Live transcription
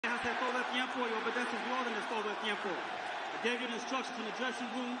for y obedeces las órdenes todo el tiempo. I gave you the instructions in the dressing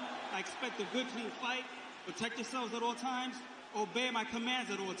room. I expect a good, clean fight. Protect yourselves at all times. Obey my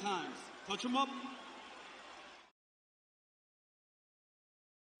commands at all times. Touch them up.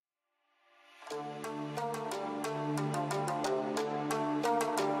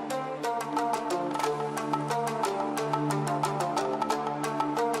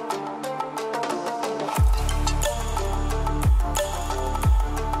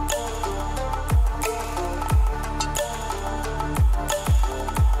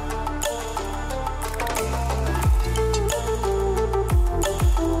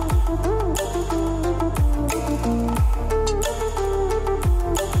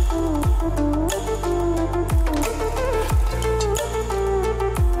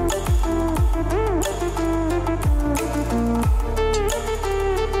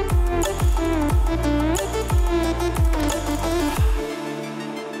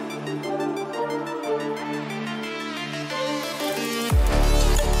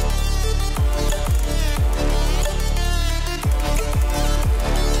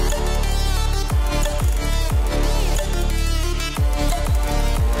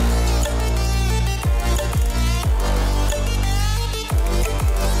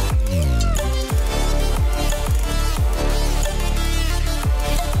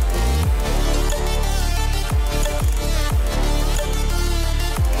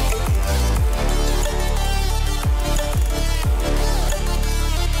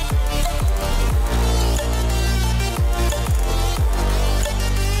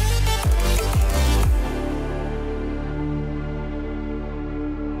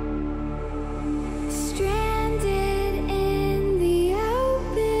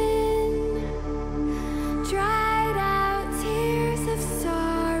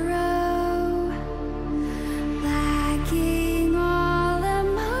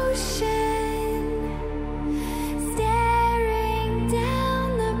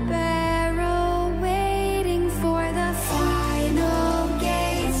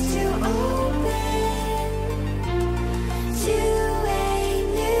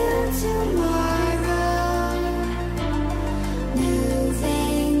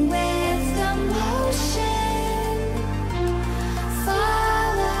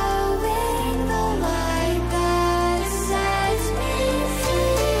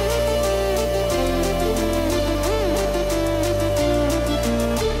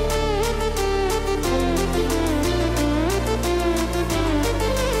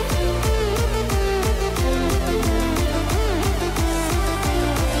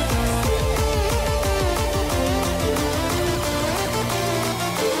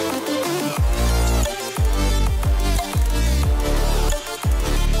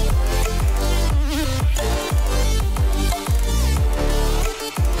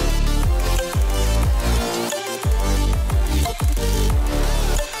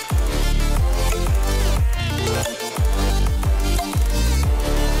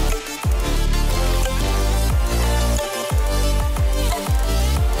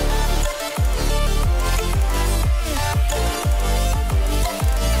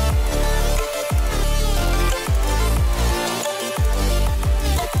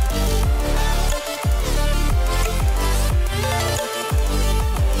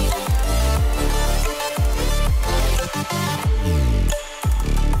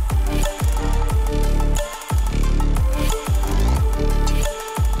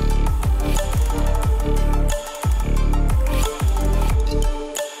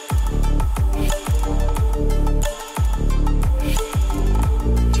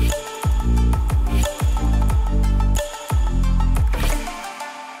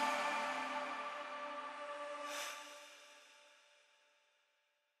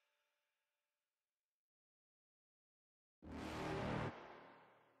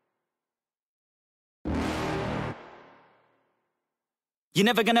 You're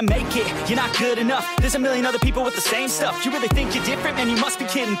never gonna make it, you're not good enough. There's a million other people with the same stuff. You really think you're different? Man, you must be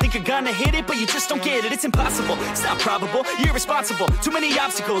kidding. Think you're gonna hit it, but you just don't get it. It's impossible, it's not probable, you're irresponsible. Too many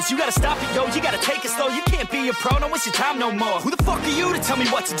obstacles, you gotta stop it, yo. You gotta take it slow, you can't be a pro. Don't waste your time no more. Who the fuck are you to tell me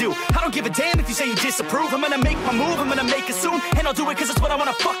what to do? I don't give a damn if you say you disapprove. I'm gonna make my move, I'm gonna make it soon. And I'll do it cause it's what I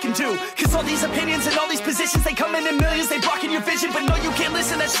wanna fucking do. Cause all these opinions and all these positions, they come in millions, they blocking your vision. But no, you can't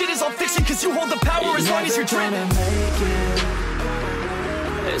listen, that shit is all fiction. Cause you hold the power as long as you're dreaming.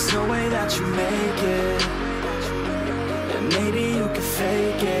 There's no way that you make it. And maybe you can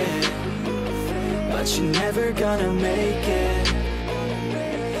fake it, but you're never gonna make it.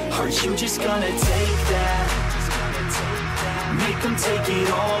 Are you just gonna take that? Make them take it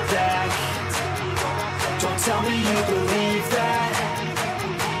all back. Don't tell me you believe that.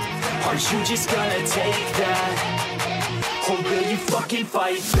 Are you just gonna take that? Or will you fucking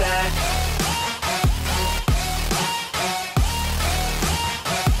fight back?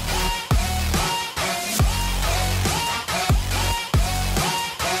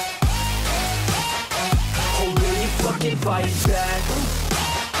 Or will you fucking fight back?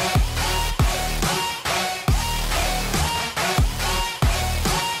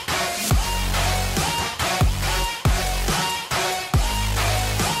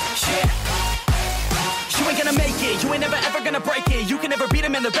 You ain't never ever gonna break it. You can never beat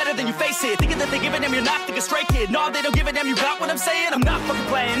them and they're better than you face it. Thinking that they give a damn, you're not thinking straight, kid. No, they don't give a damn, you got what I'm saying? I'm not fucking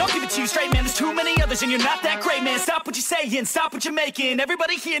playing, I'll give it to you straight, man. There's too many others and you're not that great, man. Stop what you're saying, stop what you're making.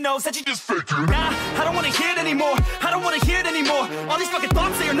 Everybody here knows that you just faking. Nah, I don't wanna hear it anymore, I don't wanna hear it anymore. All these fucking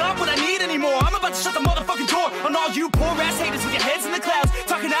thoughts, they are not what I need anymore. I'm about to shut the motherfucking door on all you poor ass haters with your heads in the clouds,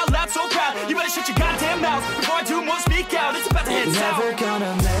 talking out loud so proud. You better shut your goddamn mouth before I do more speak out. It's about to head south. Never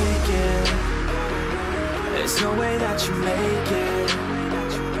gonna make it. There's no way that you make it.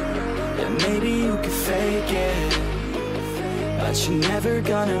 And maybe you can fake it, but you're never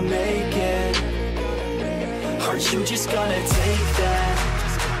gonna make it. Are you just gonna take that?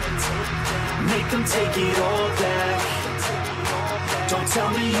 Make them take it all back. Don't tell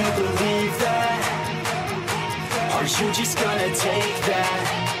me you believe that. Are you just gonna take that?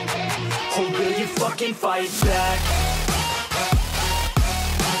 Or will you fucking fight back?